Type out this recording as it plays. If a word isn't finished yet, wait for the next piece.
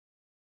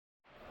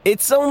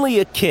It's only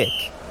a kick,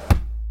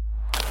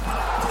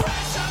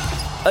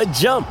 a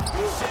jump,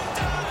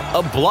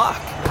 a block.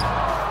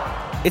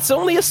 It's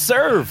only a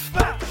serve.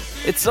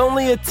 It's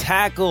only a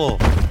tackle,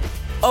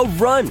 a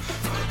run.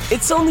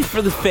 It's only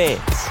for the fans.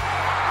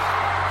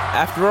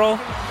 After all,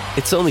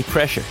 it's only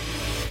pressure.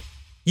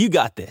 You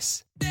got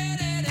this.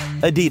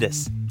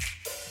 Adidas.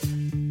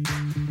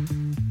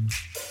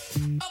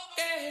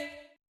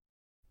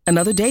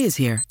 Another day is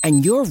here,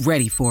 and you're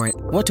ready for it.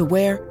 What to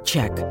wear?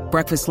 Check.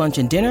 Breakfast, lunch,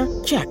 and dinner?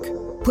 Check.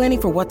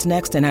 Planning for what's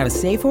next and how to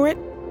save for it?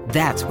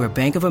 That's where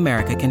Bank of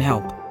America can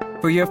help.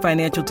 For your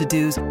financial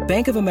to-dos,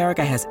 Bank of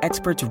America has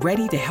experts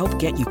ready to help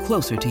get you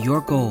closer to your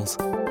goals.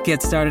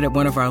 Get started at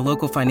one of our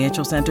local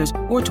financial centers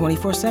or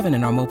 24/7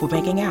 in our mobile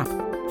banking app.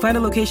 Find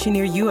a location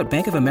near you at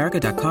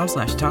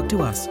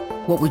bankofamerica.com/talktous.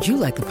 What would you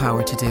like the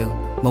power to do?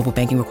 Mobile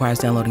banking requires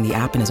downloading the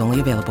app and is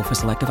only available for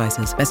select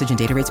devices. Message and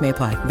data rates may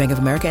apply. Bank of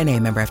America N.A.,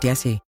 member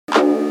FDIC.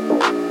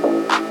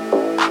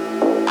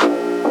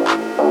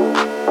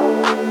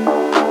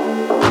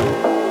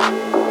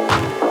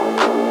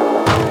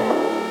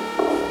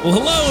 Well,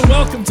 hello and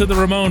welcome to the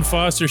Ramon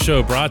Foster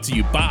Show, brought to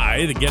you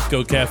by the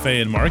Get-Go Cafe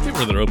and Market,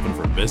 where they're open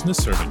for business,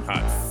 serving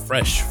hot,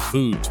 fresh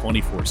food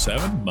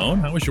 24/7.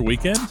 Moan, how was your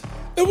weekend?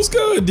 It was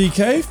good,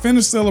 DK.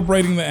 Finished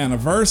celebrating the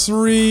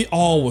anniversary.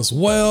 All was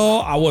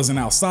well. I wasn't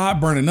outside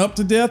burning up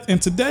to death.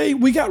 And today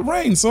we got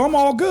rain, so I'm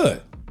all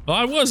good. Well,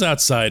 I was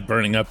outside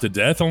burning up to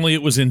death, only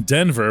it was in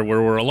Denver,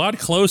 where we're a lot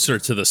closer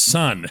to the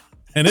sun.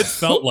 And it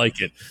felt like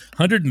it.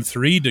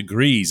 103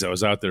 degrees. I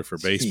was out there for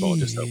baseball.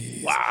 Just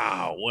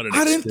wow, what an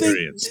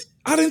experience.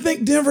 I didn't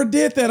think Denver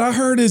did that. I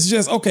heard it's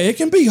just, okay, it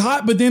can be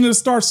hot, but then it'll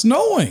start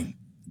snowing.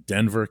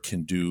 Denver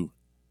can do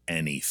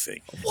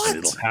anything. What?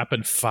 It'll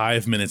happen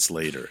 5 minutes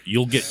later.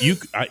 You'll get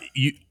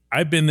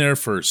I've been there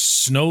for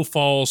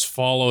snowfalls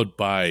followed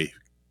by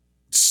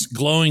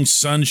glowing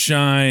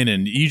sunshine,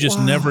 and you just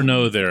never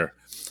know there.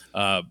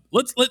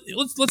 Let's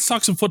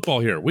talk some football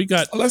here.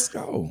 Let's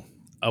go.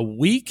 A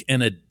week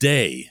and a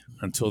day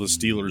until the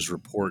Steelers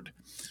report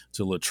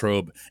to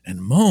Latrobe.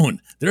 And Moan,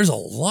 there's a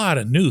lot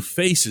of new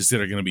faces that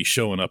are going to be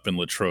showing up in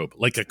Latrobe,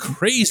 like a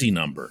crazy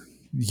number.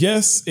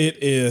 Yes,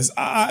 it is.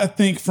 I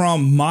think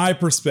from my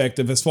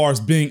perspective, as far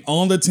as being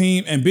on the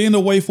team and being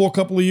away for a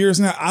couple of years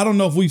now, I don't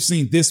know if we've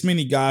seen this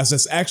many guys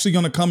that's actually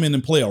going to come in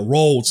and play a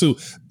role too.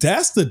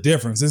 That's the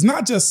difference. It's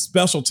not just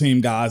special team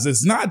guys.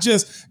 It's not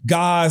just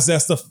guys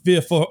that's the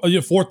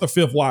fourth or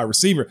fifth wide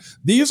receiver.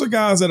 These are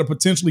guys that are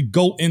potentially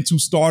go into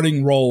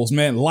starting roles,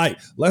 man. Like,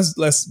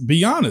 let's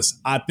be honest.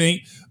 I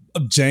think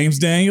James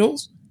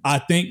Daniels, I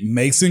think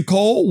Mason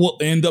Cole will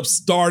end up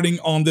starting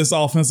on this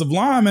offensive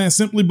line, man,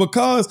 simply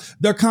because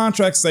their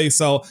contracts say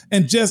so.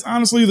 And just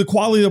honestly, the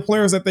quality of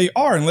players that they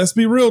are. And let's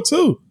be real,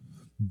 too.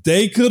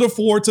 They could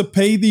afford to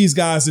pay these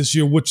guys this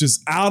year, which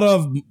is out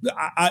of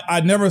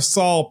I never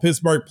saw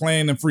Pittsburgh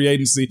playing in free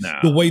agency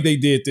the way they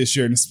did this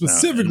year, and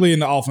specifically in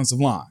the offensive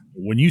line.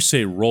 When you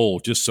say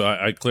role, just so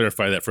I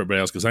clarify that for everybody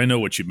else, because I know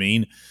what you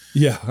mean.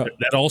 Yeah,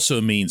 that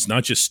also means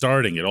not just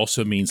starting; it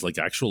also means like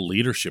actual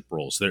leadership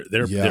roles.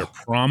 They're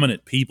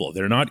prominent people.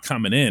 They're not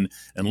coming in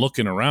and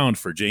looking around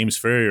for James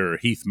Ferrier or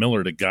Heath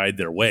Miller to guide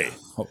their way.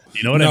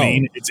 You know what I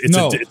mean?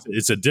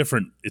 It's a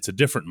different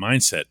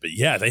mindset. But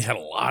yeah, they had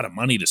a lot of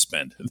money to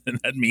spend, and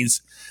that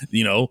means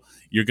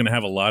you're going to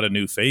have a lot of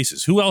new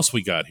faces. Who else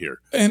we got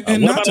here? And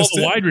what not about just all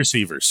the wide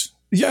receivers?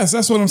 Yes,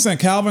 that's what I'm saying.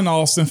 Calvin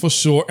Austin for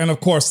sure. And of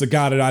course, the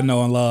guy that I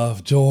know and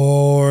love,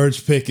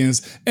 George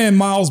Pickens and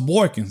Miles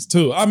Boykins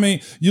too. I mean,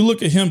 you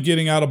look at him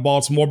getting out of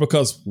Baltimore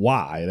because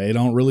why? They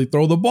don't really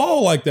throw the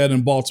ball like that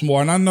in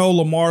Baltimore. And I know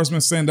Lamar's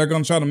been saying they're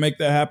going to try to make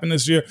that happen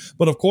this year.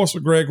 But of course,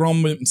 with Greg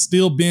Roman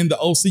still being the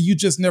OC, you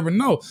just never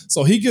know.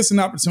 So he gets an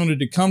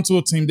opportunity to come to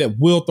a team that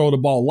will throw the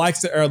ball,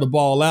 likes to air the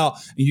ball out.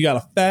 And you got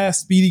a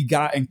fast, speedy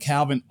guy in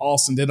Calvin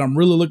Austin that I'm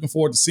really looking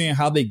forward to seeing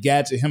how they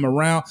gadget him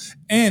around.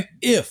 And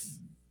if,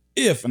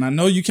 and I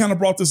know you kind of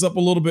brought this up a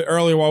little bit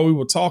earlier while we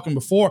were talking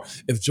before,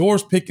 if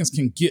George Pickens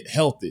can get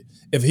healthy,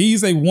 if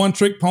he's a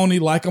one-trick pony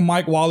like a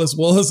Mike Wallace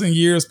was in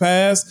years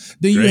past,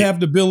 then you have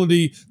the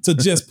ability to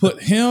just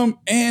put him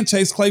and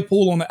Chase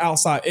Claypool on the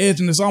outside edge,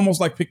 and it's almost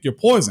like pick your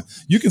poison.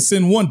 You can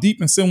send one deep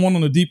and send one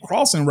on a deep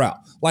crossing route.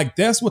 Like,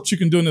 that's what you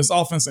can do in this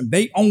offense, and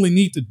they only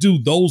need to do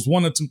those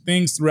one or two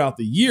things throughout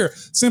the year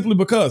simply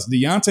because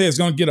Deontay is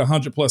going to get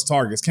 100-plus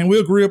targets. Can we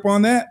agree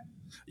upon that?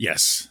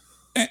 Yes.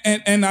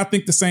 And I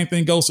think the same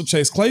thing goes to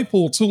Chase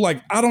Claypool too.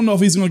 Like, I don't know if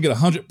he's going to get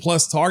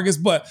 100-plus targets,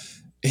 but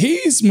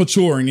he's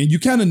maturing, and you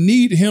kind of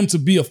need him to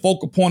be a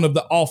focal point of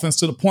the offense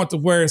to the point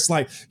of where it's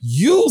like,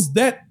 use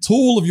that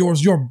tool of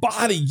yours, your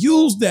body,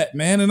 use that,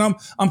 man. And I'm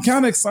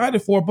kind of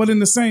excited for it, but in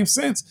the same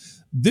sense,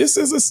 this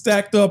is a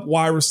stacked up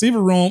wide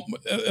receiver room,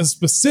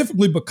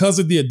 specifically because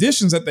of the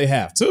additions that they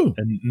have too.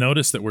 And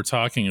notice that we're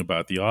talking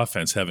about the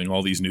offense having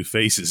all these new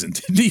faces and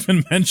didn't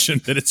even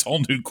mention that it's all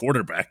new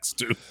quarterbacks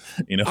too.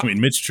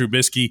 Mitch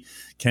Trubisky,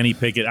 Kenny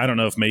Pickett. I don't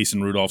know if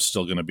Mason Rudolph's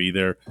still going to be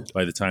there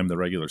by the time the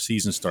regular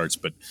season starts,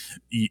 but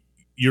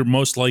you're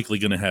most likely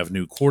going to have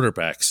new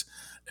quarterbacks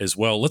as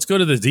well. Let's go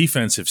to the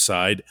defensive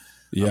side.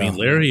 Yeah. I mean,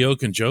 Larry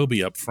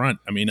Ogunjobi up front.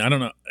 I mean, I don't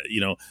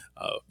know,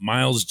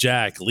 Miles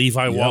Jack,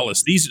 Levi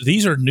Wallace.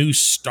 These are new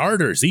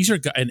starters. These are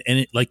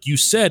and like you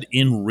said,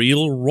 in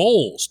real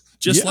roles,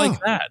 just like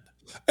that.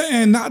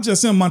 And not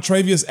just him,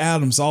 Montravius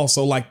Adams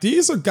also. Like,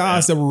 these are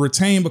guys that were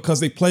retained because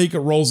they played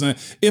good roles, and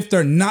if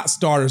they're not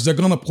starters, they're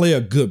going to play a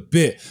good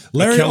bit.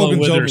 Larry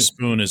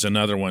Witherspoon is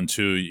another one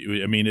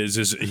too. I mean,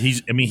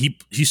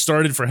 he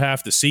started for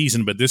half the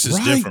season, but this is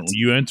different.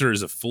 You enter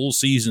as a full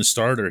season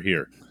starter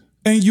here.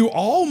 And you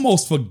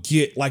almost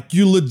forget, like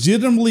you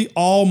legitimately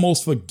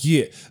almost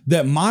forget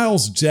that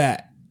Miles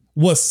Jack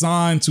was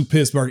signed to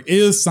Pittsburgh,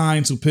 is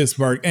signed to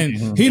Pittsburgh, and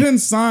he didn't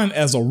sign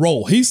as a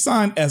role. He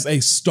signed as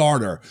a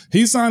starter.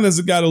 He signed as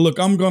a guy to, look,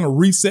 I'm going to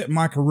reset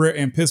my career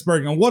in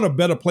Pittsburgh. And what a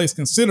better place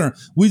considering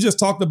we just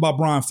talked about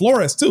Brian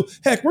Flores too.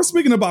 Heck, we're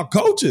speaking about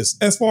coaches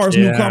as far as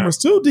newcomers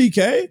too,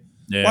 DK.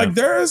 Yeah. Like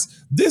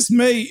this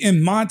may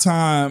in my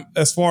time,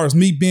 as far as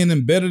me being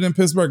embedded in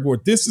Pittsburgh, where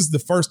this is the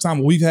first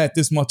time we've had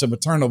this much of a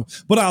turnover.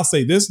 But I'll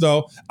say this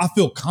though, I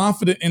feel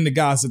confident in the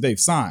guys that they've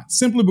signed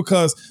simply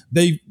because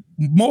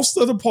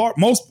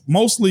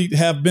mostly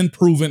have been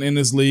proven in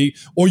this league,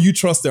 or you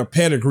trust their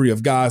pedigree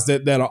of guys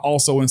that are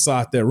also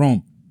inside their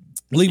room.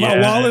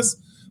 Levi Wallace,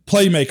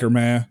 playmaker,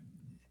 man.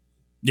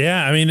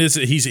 Yeah, I mean,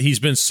 he's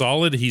been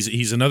solid.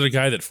 He's another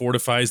guy that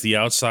fortifies the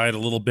outside a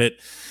little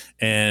bit.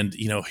 And,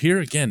 here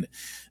again,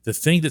 the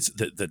thing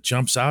that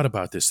jumps out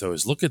about this, though,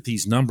 is look at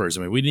these numbers.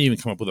 I mean, we didn't even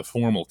come up with a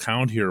formal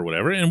count here or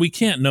whatever, and we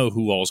can't know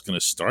who all is going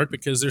to start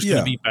because there's going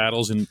to be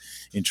battles in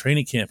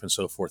training camp and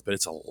so forth. But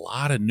it's a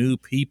lot of new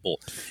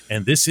people,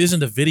 and this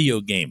isn't a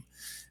video game.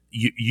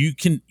 You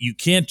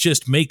can't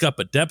just make up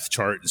a depth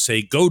chart and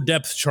say, go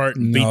depth chart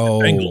and beat the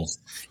Bengals.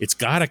 It's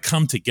got to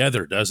come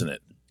together, doesn't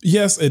it?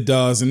 Yes, it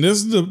does. And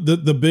this is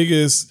the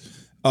biggest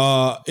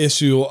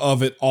issue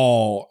of it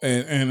all.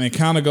 And it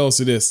kind of goes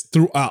to this.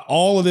 Throughout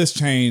all of this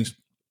change,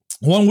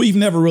 one, we've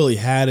never really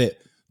had it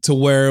to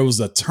where it was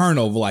a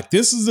turnover. Like,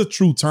 this is a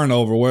true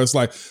turnover where it's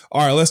like,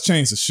 all right, let's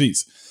change the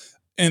sheets.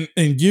 And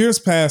in years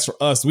past for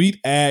us, we'd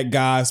add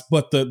guys,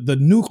 but the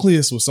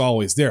nucleus was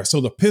always there.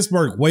 So the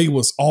Pittsburgh way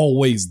was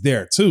always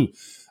there too.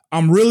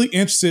 I'm really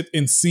interested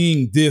in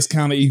seeing this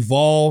kind of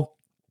evolve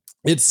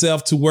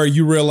itself to where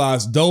you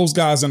realize those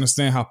guys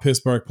understand how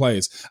Pittsburgh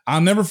plays. I'll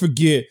never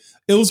forget,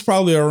 it was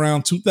probably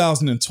around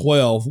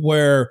 2012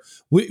 where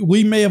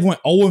we may have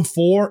went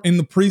 0-4 in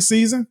the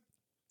preseason.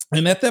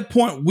 And at that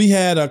point, we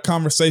had a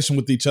conversation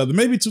with each other.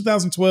 Maybe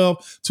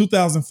 2012,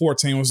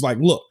 2014 was like,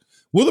 look,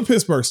 we're the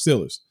Pittsburgh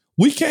Steelers.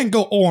 We can't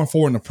go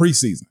 0-4 in the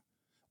preseason.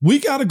 We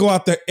got to go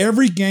out there.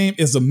 Every game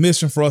is a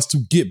mission for us to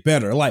get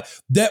better. Like,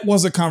 that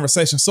was a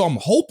conversation. So I'm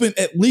hoping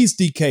at least,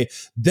 DK,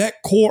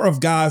 that core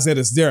of guys that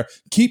is there,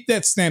 keep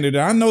that standard.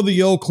 And I know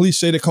the old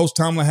cliche that Coach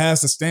Tomlin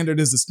has, the standard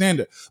is the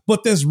standard,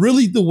 but that's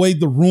really the way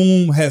the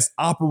room has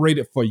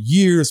operated for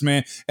years,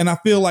 man. And I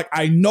feel like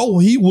I know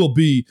he will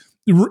be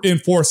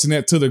enforcing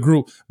that to the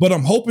group, but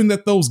I'm hoping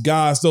that those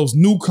guys, those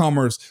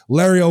newcomers,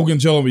 Larry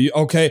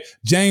Ogunjobi,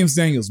 James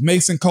Daniels,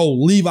 Mason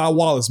Cole, Levi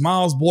Wallace,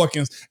 Miles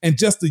Boykins, and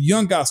just the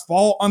young guys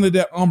fall under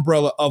that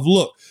umbrella of,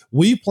 look,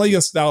 we play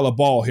a style of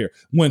ball here.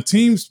 When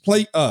teams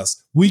play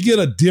us, we get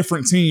a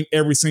different team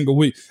every single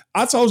week.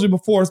 I told you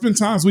before, it's been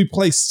times we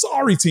play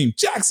sorry team,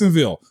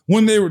 Jacksonville,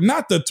 when they were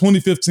not the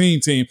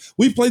 2015 team.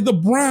 We played the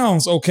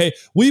Browns,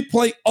 We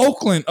play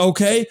Oakland,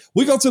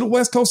 We go to the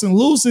West Coast and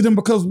lose to them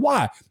because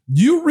why?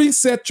 You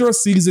reset your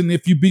season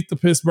if you beat the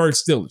Pittsburgh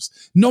Steelers.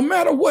 No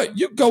matter what,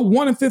 you go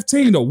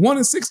 1-15 or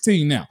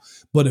 1-16 now.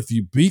 But if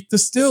you beat the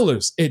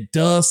Steelers, it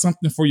does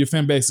something for your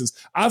fan bases.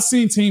 I've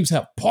seen teams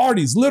have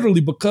parties literally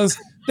because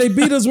they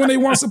beat us when they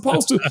weren't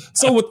supposed to.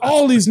 So with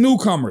all these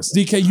newcomers,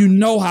 DK, you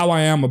know how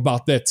I am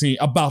about that team,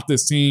 about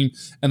this team,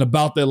 and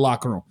about their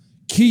locker room.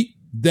 Keep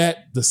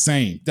that the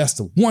same. That's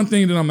the one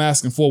thing that I'm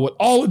asking for with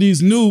all of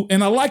these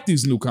and I like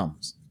these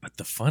newcomers. But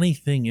the funny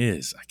thing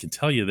is, I can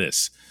tell you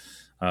this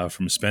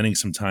from spending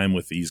some time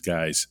with these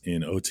guys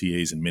in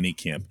OTAs and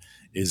minicamp,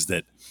 is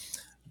that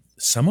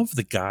some of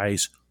the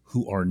guys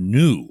who are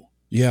new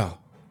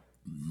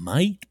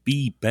might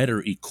be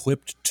better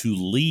equipped to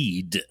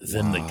lead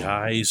than the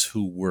guys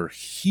who were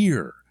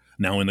here.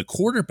 Now, in the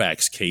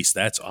quarterback's case,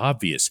 that's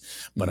obvious,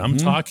 but I'm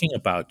talking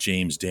about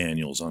James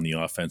Daniels on the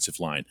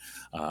offensive line.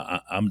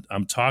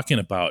 I'm talking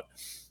about,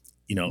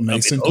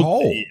 Mason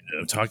Cole.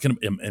 I'm talking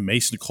and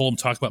Mason Cole. I'm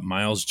talking about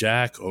Miles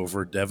Jack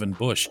over Devin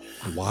Bush.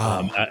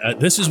 Wow.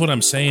 This is what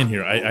I'm saying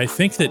here. I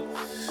think that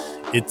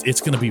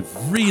it's going to be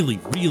really,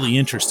 really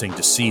interesting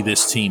to see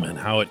this team and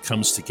how it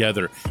comes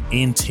together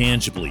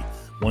intangibly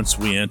once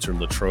we enter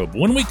Latrobe.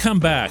 When we come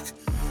back,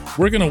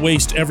 we're going to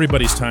waste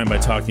everybody's time by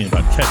talking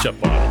about ketchup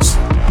bottles.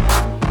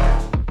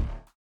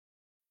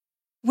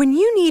 When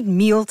you need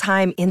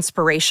mealtime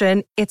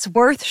inspiration, it's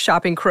worth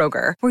shopping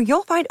Kroger, where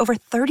you'll find over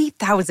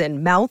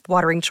 30,000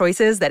 mouth-watering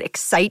choices that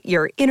excite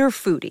your inner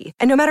foodie.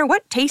 And no matter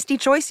what tasty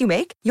choice you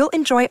make, you'll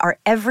enjoy our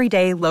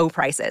everyday low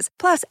prices,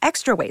 plus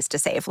extra ways to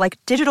save, like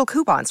digital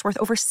coupons worth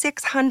over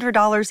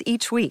 $600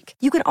 each week.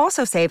 You can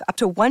also save up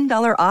to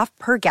 $1 off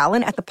per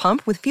gallon at the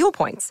pump with fuel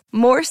points.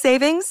 More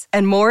savings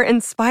and more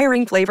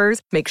inspiring flavors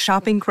make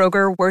shopping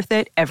Kroger worth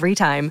it every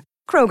time.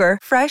 Kroger,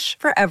 fresh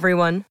for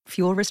everyone.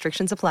 Fuel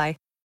restrictions apply.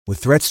 With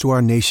threats to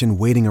our nation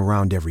waiting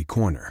around every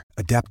corner,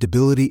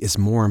 adaptability is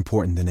more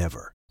important than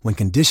ever. When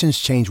conditions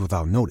change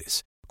without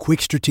notice,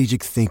 quick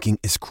strategic thinking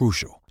is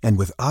crucial. And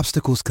with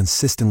obstacles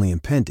consistently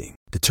impending,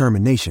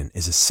 determination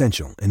is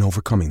essential in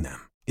overcoming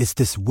them. It's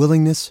this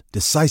willingness,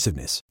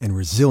 decisiveness, and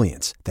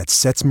resilience that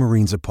sets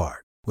Marines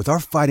apart. With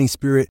our fighting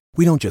spirit,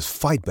 we don't just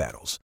fight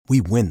battles,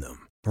 we win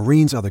them.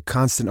 Marines are the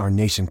constant our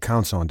nation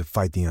counts on to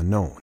fight the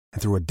unknown.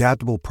 And through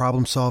adaptable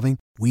problem solving,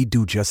 we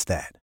do just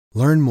that.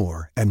 Learn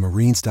more at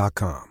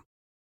marines.com.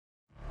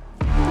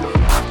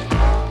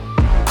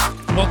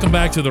 Welcome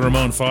back to the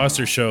Ramon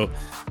Foster Show.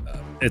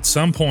 At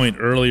some point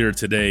earlier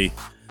today,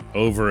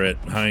 over at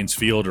Heinz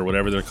Field or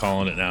whatever they're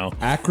calling it now,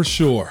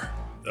 Acrisure.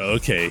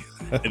 Okay,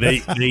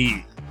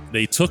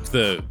 they took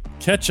the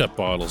ketchup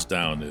bottles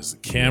down as the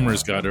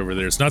cameras got over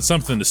there. It's not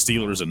something the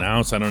Steelers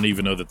announced. I don't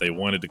even know that they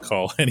wanted to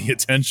call any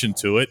attention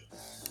to it,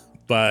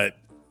 but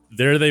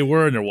there they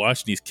were, and they're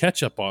washing these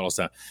ketchup bottles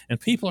down, and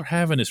people are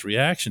having this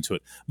reaction to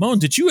it. Moan,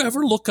 did you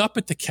ever look up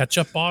at the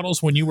ketchup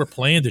bottles when you were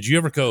playing? Did you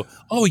ever go,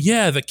 oh,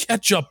 yeah, the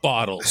ketchup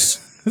bottles?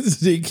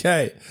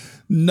 DK,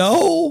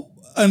 no,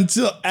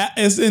 until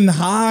it's in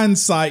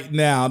hindsight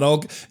now.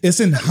 Though. It's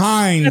in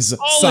Heinz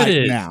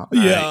sight now.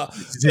 Yeah.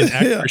 It's in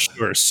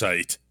Acrisure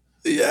sight.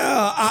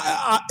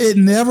 Yeah, it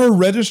never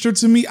registered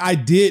to me. I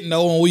did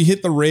know when we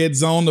hit the red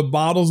zone, the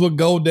bottles would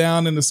go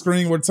down and the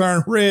screen would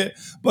turn red.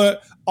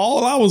 But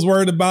all I was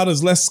worried about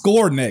is let's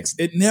score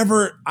next.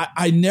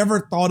 I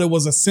never thought it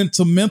was a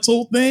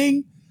sentimental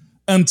thing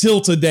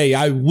until today.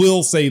 I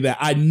will say that.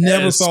 I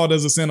never saw it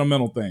as a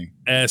sentimental thing.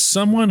 As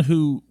someone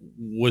who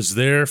was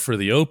there for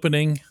the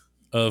opening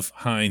of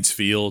Heinz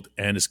Field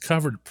and has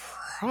covered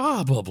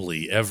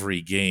probably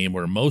every game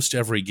or most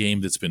every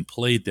game that's been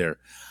played there,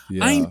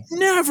 yeah. I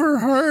never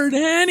heard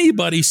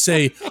anybody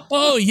say,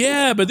 oh,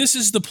 yeah, but this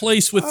is the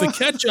place with the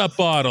ketchup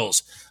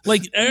bottles.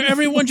 Like,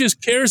 everyone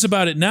just cares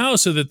about it now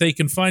so that they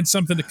can find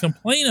something to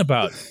complain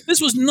about.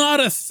 This was not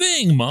a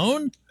thing,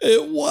 Moan.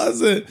 It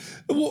wasn't.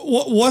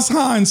 What's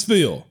Heinz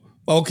Field?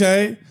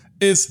 Okay?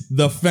 It's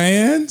the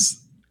fans.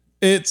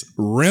 It's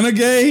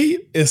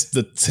Renegade. It's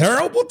the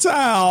terrible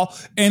towel.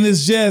 And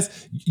it's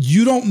just,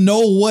 you don't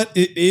know what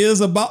it is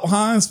about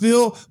Heinz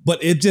Field,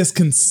 but it just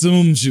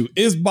consumes you.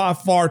 It's by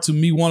far, to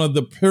me, one of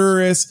the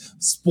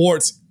purest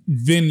sports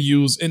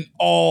venues in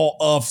all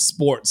of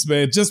sports,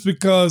 man. Just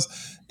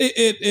because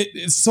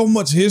it's so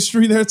much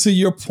history there, to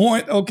your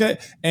point, okay?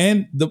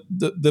 And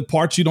the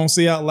part you don't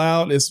say out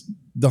loud is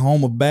the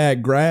home of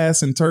bad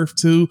grass and turf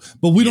too.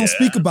 But we don't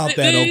speak about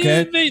that,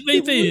 okay? They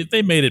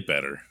made it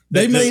better.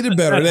 They made it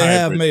better. They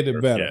have made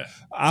it better. Yeah.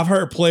 I've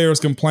heard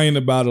players complain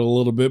about it a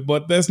little bit,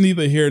 but that's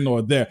neither here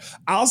nor there.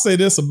 I'll say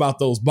this about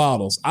those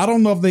bottles. I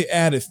don't know if they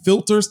added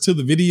filters to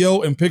the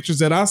video and pictures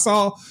that I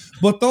saw,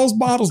 but those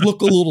bottles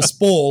look a little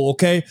spoiled,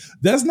 okay?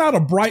 That's not a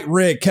bright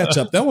red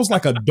ketchup. That was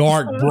like a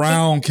dark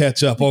brown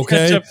ketchup,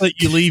 okay? Ketchup that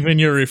you leave in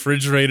your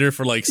refrigerator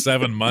for like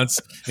 7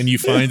 months and you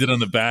find it on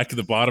the back of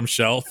the bottom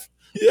shelf.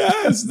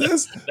 Yes,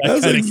 that's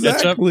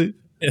exactly.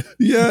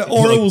 Yeah,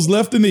 or it was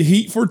left in the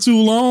heat for too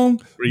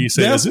long. Where you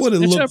say, that's what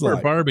it looks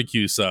like.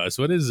 Barbecue sauce.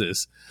 What is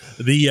this?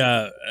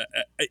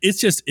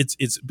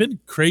 It's been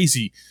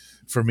crazy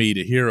for me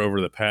to hear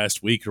over the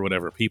past week or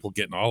whatever, people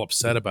getting all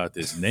upset about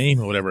this name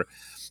or whatever.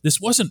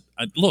 This wasn't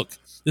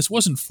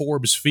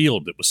Forbes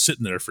Field that was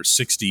sitting there for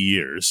 60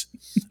 years.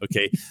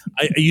 Okay,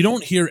 you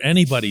don't hear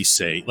anybody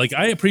say, like,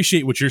 I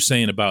appreciate what you're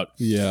saying about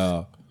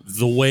the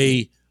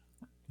way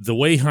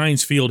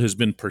Heinz Field has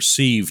been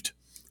perceived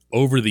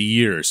over the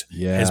years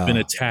has been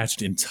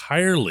attached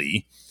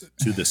entirely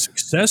to the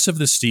success of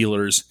the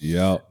Steelers,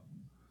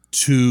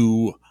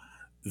 to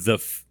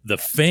the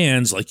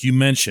fans, like you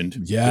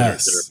mentioned, that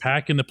are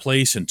packing the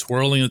place and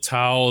twirling the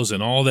towels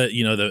and all that,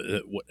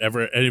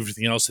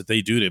 everything else that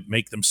they do to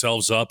make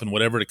themselves up and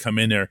whatever to come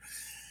in there.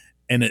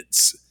 And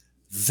it's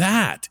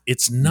not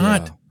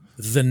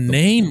the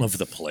name of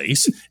the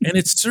place, and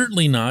it's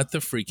certainly not the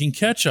freaking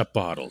ketchup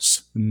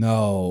bottles.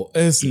 No,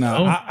 it's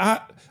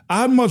not.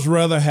 I'd much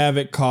rather have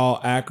it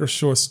called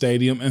Acrisure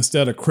Stadium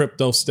instead of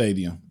Crypto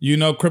Stadium.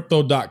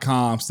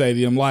 Crypto.com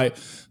Stadium. Like,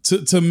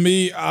 to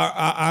me,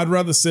 I'd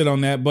rather sit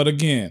on that. But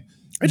again,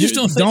 I just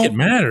don't think it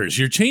matters.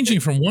 You're changing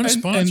from one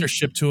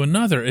sponsorship to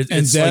another.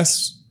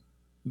 That's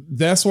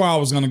why I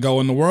was going to go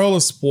in the world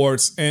of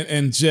sports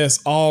and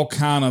just all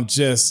kind of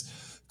just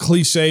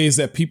cliches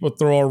that people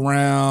throw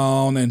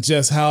around and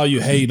just how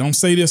you, hey, don't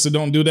say this or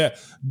don't do that.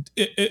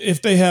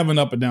 If they have an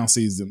up and down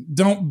season,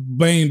 don't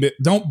blame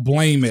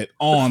it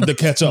on the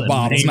ketchup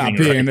bottles not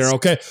being there,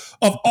 okay?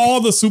 Of all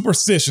the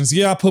superstitions,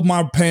 I put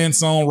my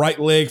pants on right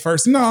leg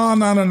first.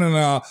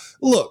 No.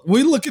 Look,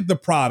 we look at the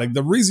product.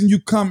 The reason you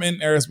come in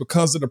there is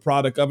because of the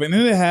product of it, and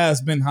it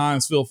has been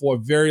Heinz Field for a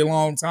very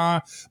long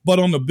time. But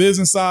on the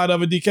business side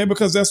of it, DK,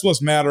 because that's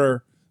what's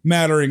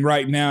mattering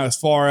right now as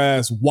far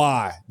as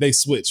why they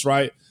switched,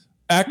 right?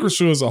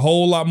 Acrisure is a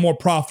whole lot more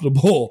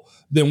profitable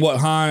than what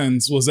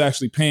Heinz was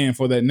actually paying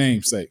for that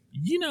namesake.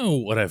 You know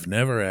what I've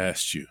never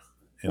asked you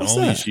in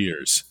these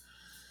years?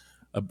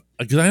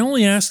 Because I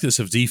only ask this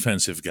of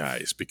defensive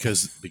guys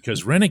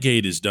because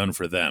Renegade is done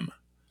for them.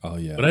 Oh,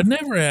 yeah. But I've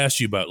never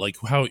asked you about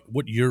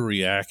what your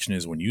reaction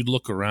is when you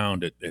look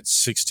around at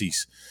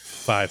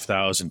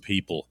 65,000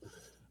 people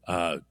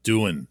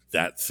doing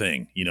that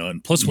thing,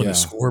 and plus when the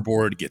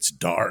scoreboard gets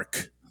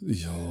dark.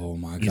 Oh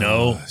my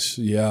gosh.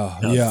 Yeah.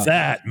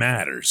 That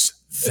matters.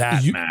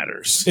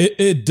 Matters.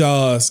 It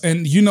does.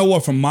 And you know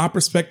what, from my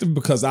perspective,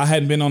 because I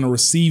hadn't been on the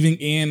receiving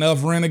end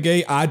of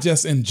Renegade, I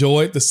just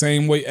enjoy it the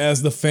same way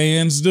as the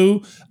fans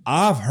do.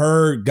 I've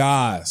heard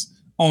guys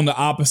on the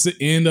opposite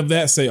end of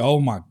that say, oh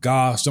my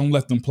gosh, don't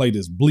let them play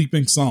this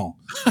bleeping song,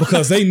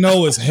 because they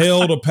know it's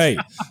hell to pay.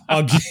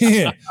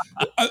 Again,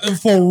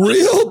 for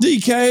real,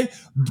 DK,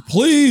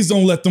 please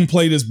don't let them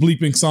play this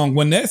bleeping song.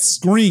 When that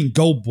screen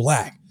go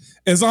black,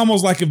 it's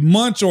almost like if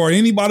Munch or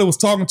anybody was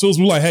talking to us,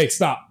 we're like, hey,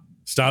 stop.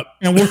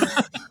 And we're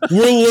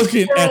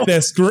looking at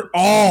that screen,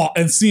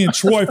 and seeing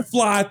Troy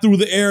fly through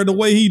the air the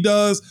way he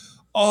does.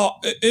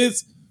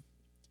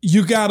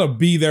 You got to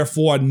be there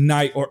for a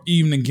night or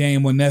evening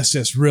game when that's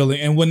just really,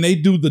 and when they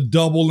do the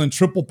double and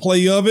triple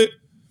play of it,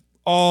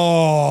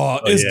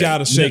 it's got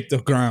to shake the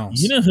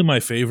grounds. You know who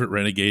my favorite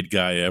Renegade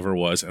guy ever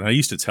was? And I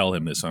used to tell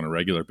him this on a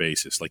regular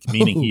basis,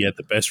 meaning he had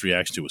the best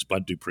reaction to was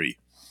Bud Dupree.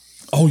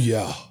 Oh,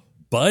 yeah.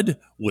 Bud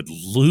would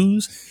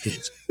lose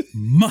his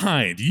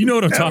mind. You know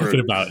what I'm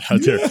talking about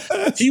out there.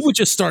 Yes. He would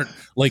just start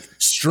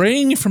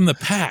straying from the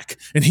pack,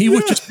 and he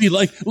would just be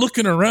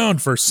looking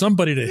around for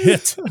somebody to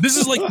hit. This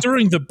is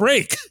during the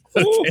break.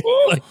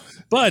 Okay?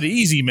 Bud,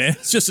 easy, man.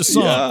 It's just a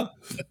song. Yeah,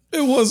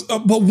 it was.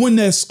 But when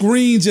that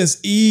screen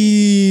just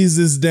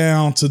eases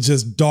down to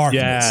just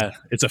darkness. Yeah,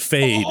 it's a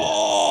fade.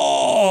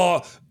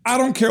 I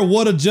don't care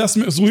what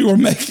adjustments we were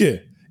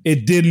making.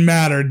 It didn't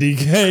matter,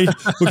 DK,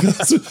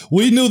 because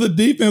we knew the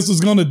defense was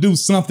going to do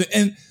something.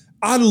 And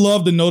I'd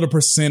love to know the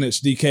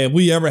percentage, DK, if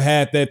we ever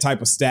had that type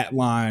of stat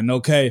line,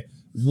 okay?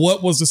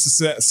 What was the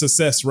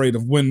success rate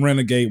of when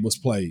Renegade was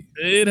played?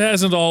 It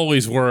hasn't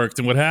always worked.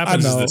 And what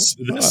happens is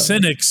the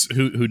cynics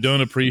who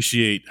don't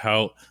appreciate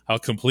how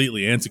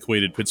completely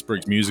antiquated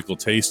Pittsburgh's musical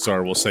tastes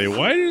are will say,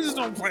 why is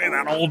don't play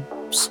that old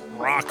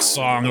rock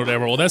song or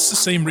whatever? Well, that's the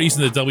same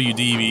reason that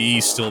WDVE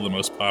is still the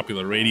most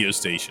popular radio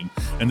station.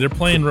 And they're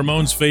playing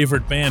Ramon's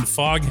favorite band,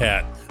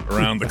 Foghat,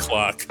 around the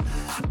clock.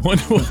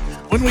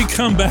 When we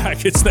come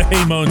back, it's the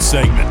Hey Moan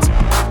segment.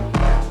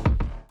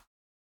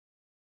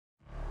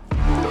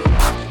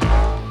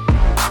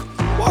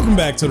 Welcome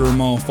back to the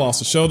Ramon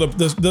Foster Show,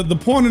 the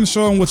point in the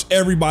show in which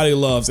everybody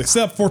loves,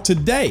 except for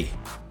today,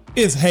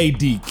 is Hey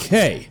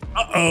DK.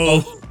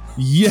 Uh-oh.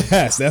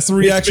 Yes, that's the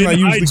reaction I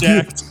usually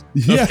get.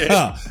 Yeah,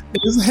 okay.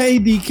 It's Hey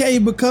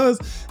DK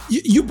because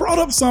you brought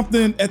up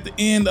something at the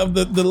end of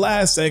the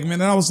last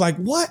segment, and I was like,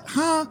 what?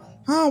 Huh?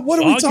 What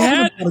are we talking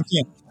about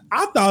again?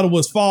 I thought it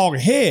was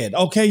Foghead.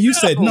 Okay, you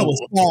said no,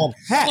 it's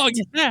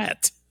Foghat.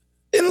 Foghat.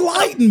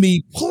 Enlighten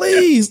me,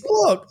 please.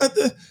 Look,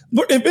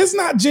 if it's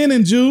not Gin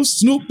and Juice,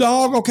 Snoop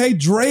Dogg, okay,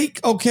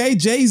 Drake, okay,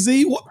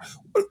 Jay-Z,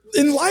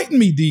 enlighten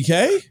me,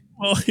 DK.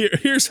 Well,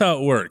 here's how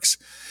it works.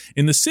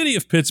 In the city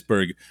of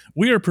Pittsburgh,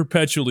 we are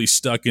perpetually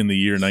stuck in the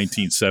year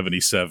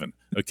 1977,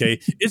 okay?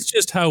 It's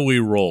just how we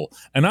roll.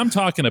 And I'm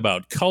talking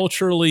about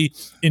culturally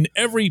in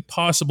every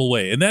possible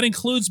way, and that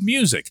includes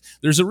music.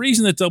 There's a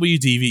reason that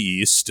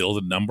WDVE is still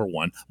the number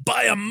one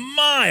by a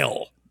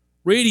mile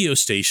radio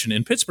station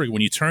in Pittsburgh.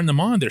 When you turn them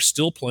on, they're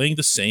still playing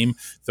the same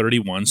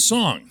 31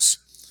 songs.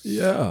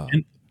 Yeah.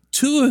 And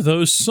two of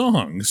those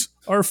songs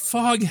are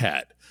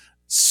Foghat,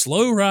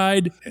 Slow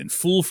Ride, and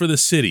Fool for the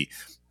City.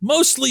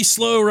 Mostly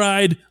Slow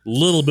Ride,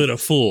 little bit of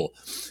Fool.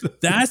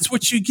 That's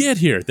what you get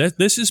here.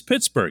 This is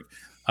Pittsburgh.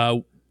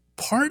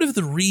 Part of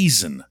the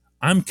reason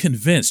I'm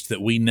convinced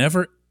that we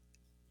never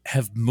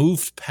have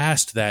moved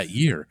past that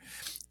year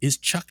is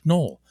Chuck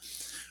Noll.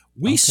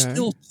 We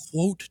still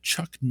quote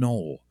Chuck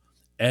Noll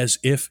as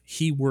if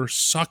he were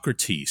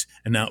Socrates.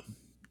 And now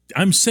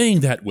I'm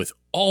saying that with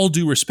all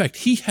due respect.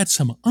 He had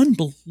some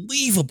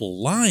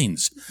unbelievable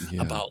lines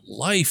about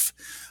life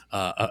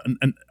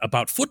and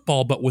about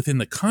football, but within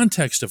the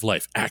context of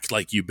life. Act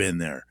like you've been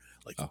there.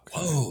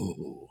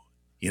 Whoa,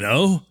 you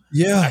know?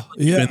 Yeah.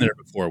 You've been there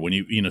before when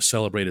you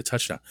celebrate a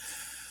touchdown.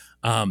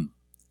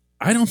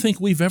 I don't think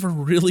we've ever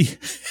really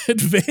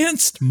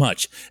advanced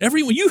much.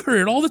 Everyone, you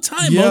heard it all the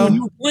time when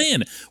you were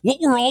playing.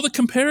 What were all the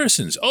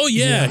comparisons? Oh,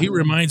 yeah, he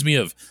reminds me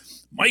of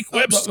Mike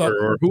Webster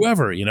or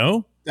whoever, you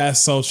know?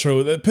 That's so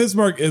true. That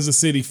Pittsburgh is a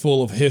city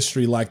full of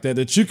history like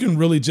that you can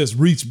really just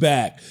reach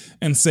back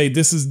and say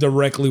this is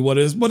directly what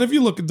it is. But if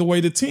you look at the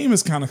way the team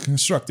is kind of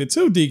constructed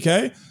too,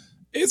 DK,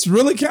 it's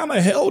really kind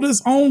of held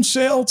its own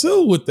shell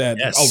too with that.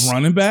 Yes. A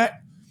running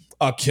back,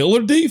 a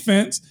killer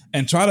defense,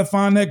 and try to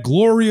find that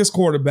glorious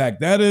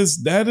quarterback. That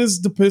is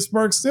the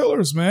Pittsburgh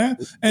Steelers, man.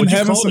 And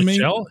having some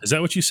shell? Is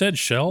that what you said?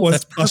 Shell? Well,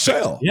 that's perfect.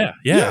 Shell. Yeah,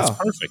 that's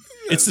perfect.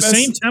 It's the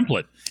same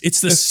template. It's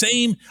the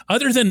same,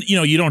 other than,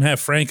 you don't have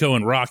Franco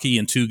and Rocky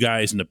and two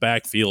guys in the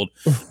backfield,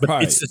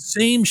 but it's the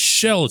same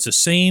shell. It's the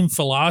same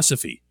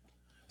philosophy.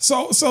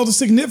 So the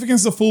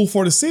significance of Fool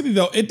for the City,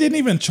 though, it didn't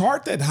even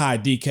chart that high,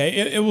 DK.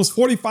 It was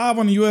 45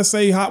 on the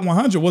USA Hot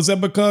 100. Was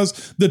that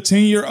because the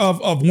tenure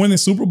of winning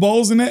Super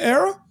Bowls in that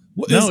era?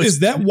 No,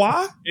 is that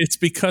why? It's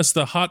because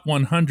the Hot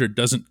 100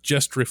 doesn't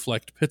just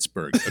reflect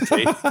Pittsburgh,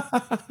 okay?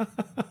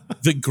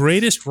 The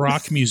greatest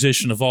rock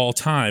musician of all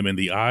time in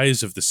the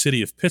eyes of the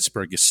city of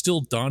Pittsburgh is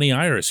still Donnie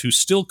Iris, who's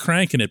still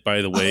cranking it,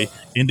 by the way,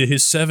 into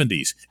his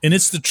 70s. And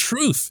it's the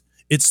truth.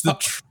 It's the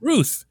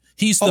truth.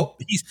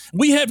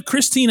 We had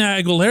Christina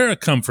Aguilera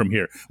come from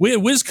here. We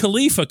had Wiz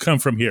Khalifa come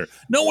from here.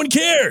 No one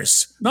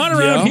cares. Not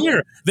around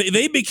here.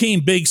 They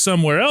became big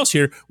somewhere else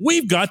here.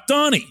 We've got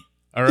Donnie.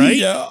 All right?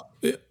 Yeah.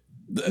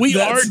 We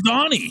are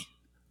Donnie.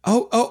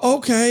 Oh,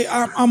 okay.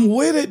 I'm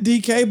with it,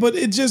 DK, but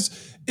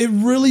it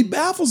really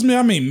baffles me.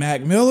 I mean,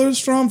 Mac Miller's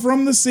from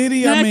the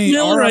city. Mac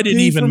Miller, I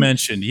didn't even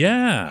mention.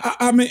 Yeah.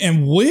 I mean,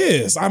 and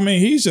Wiz. I mean,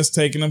 he's just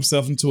taking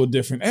himself into a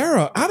different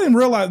era. I didn't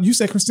realize you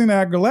said Christina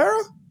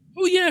Aguilera.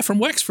 Oh yeah, from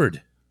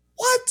Wexford.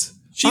 What?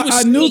 She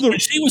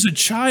was a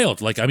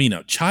child.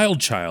 A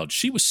child.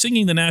 She was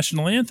singing the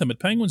national anthem at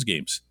Penguins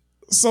games.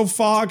 So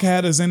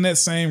Foghat is in that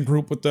same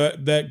group with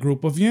that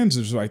group of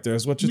Yinzers right there,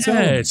 is what you're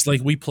telling me. Yeah, it's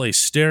like we play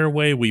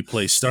Stairway, we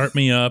play Start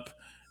Me Up,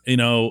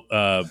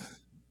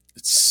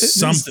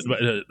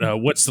 something.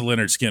 What's the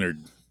Leonard Skinner?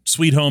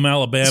 Sweet Home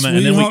Alabama,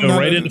 and then we go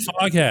right into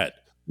Foghat.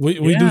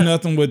 We do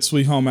nothing with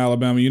Sweet Home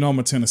Alabama. You know I'm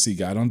a Tennessee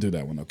guy. Don't do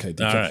that one, okay?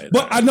 All right,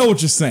 but I know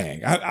what you're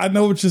saying. I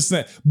know what you're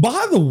saying.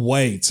 By the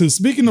way, too,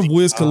 speaking of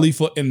Wiz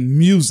Khalifa and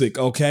music,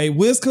 okay?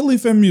 Wiz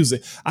Khalifa and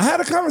music. I had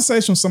a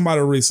conversation with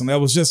somebody recently that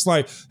was just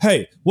like,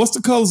 hey, what's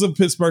the colors of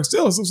Pittsburgh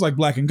Steelers? It was like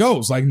black and gold.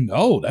 It's like,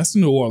 no, that's the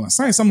New Orleans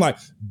Saints. I'm like,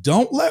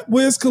 don't let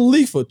Wiz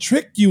Khalifa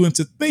trick you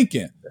into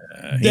thinking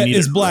that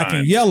it's black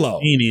and yellow.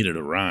 He needed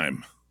a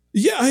rhyme.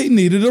 Yeah, he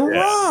needed a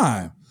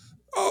rhyme.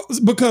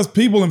 Because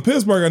people in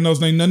Pittsburgh, I know,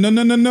 saying,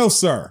 no,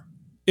 sir.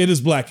 It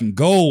is black and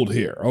gold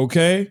here,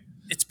 okay?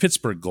 It's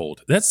Pittsburgh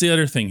gold. That's the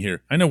other thing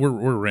here. I know we're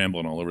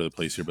rambling all over the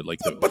place here, but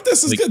but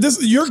this is good.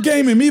 You're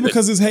gaming me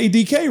because it's Hey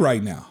DK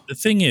right now. The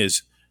thing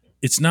is,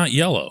 it's not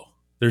yellow.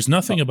 There's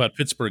nothing about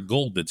Pittsburgh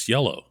gold that's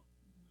yellow.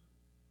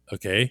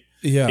 Okay?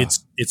 Yeah.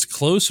 It's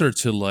closer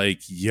to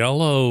like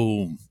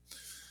yellow,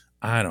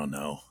 I don't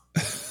know.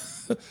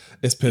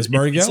 It's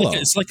Pittsburgh yellow.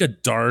 It's like a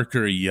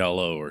darker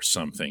yellow or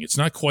something. It's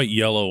not quite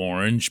yellow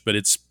orange, but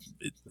it's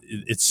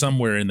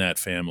somewhere in that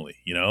family,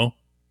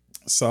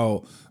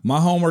 So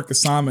my homework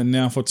assignment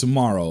now for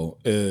tomorrow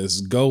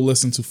is go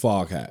listen to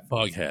Foghat.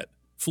 Foghat.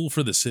 Fool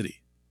for the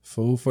City.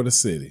 Fool for the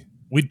City.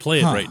 We'd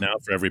play it right now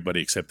for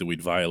everybody, except that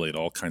we'd violate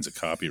all kinds of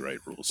copyright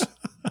rules.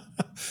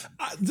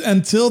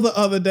 Until the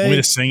other day. Want me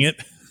to sing it?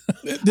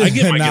 I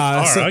get my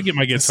guitar. I'll get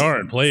my guitar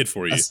and play it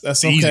for you.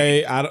 That's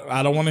okay.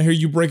 I don't want to hear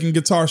you breaking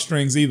guitar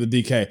strings either,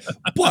 DK.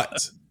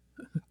 But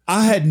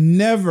I had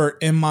never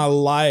in my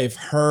life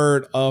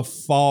heard of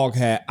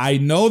Foghat. I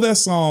know that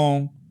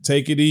song,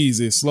 Take It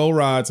Easy, Slow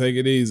Ride, Take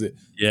It Easy.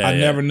 Yeah, I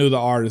never knew the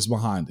artist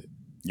behind it.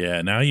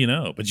 Yeah, now you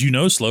know. But you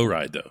know Slow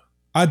Ride, though.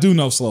 I do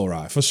know Slow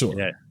Ride, for sure.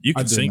 Yeah, you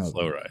can sing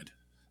Slow Ride.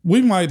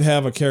 We might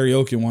have a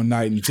karaoke one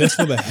night, and just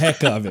for the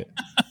heck of it,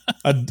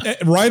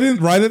 right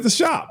at the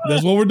shop.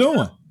 That's what we're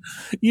doing.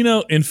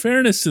 In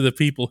fairness to the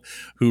people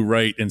who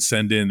write and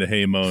send in the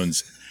Hey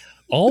Moans,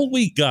 all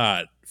we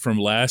got from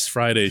last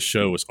Friday's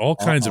show was all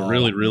kinds of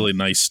really, really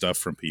nice stuff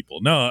from people.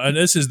 No, and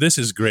this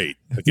is great.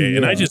 Okay,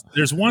 and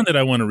there's one that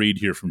I want to read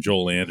here from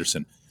Joel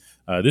Anderson.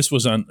 This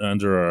was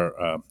under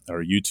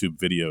our YouTube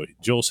video.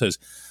 Joel says,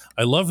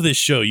 I love this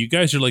show. You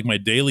guys are like my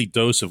daily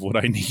dose of what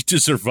I need to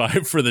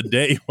survive for the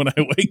day. When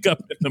I wake up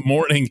in the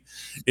morning,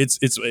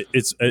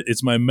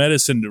 it's my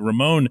medicine.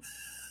 Ramon,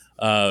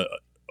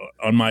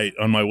 on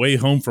my way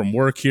home from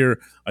work here,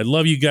 I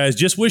love you guys.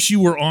 Just wish you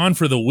were on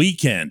for the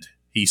weekend.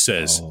 He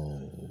says,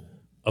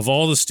 of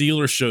all the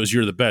Steelers shows,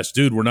 you're the best,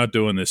 dude. We're not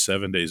doing this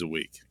 7 days a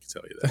week. I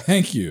can tell you that.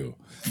 Thank you.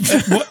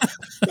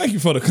 Thank you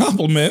for the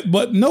compliment,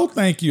 but no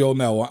thank you on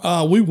that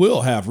one. We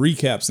will have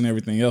recaps and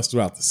everything else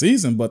throughout the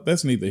season, but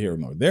that's neither here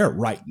nor there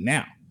right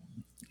now.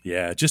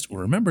 Yeah, just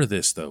remember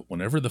this though.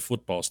 Whenever the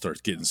football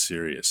starts getting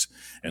serious,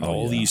 and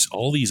all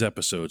these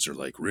episodes are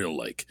like real,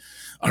 like,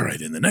 all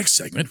right, in the next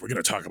segment we're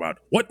going to talk about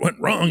what went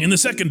wrong in the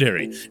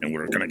secondary, and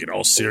we're going to get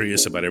all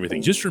serious about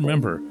everything. Just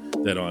remember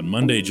that on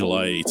Monday,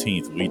 July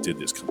 18th, we did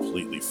this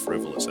completely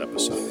frivolous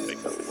episode.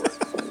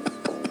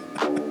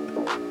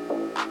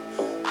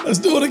 Let's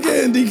do it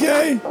again,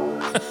 DK.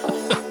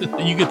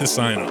 You get the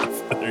sign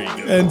off. There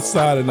you go. And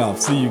signing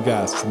off. See you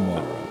guys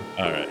tomorrow.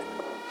 All right.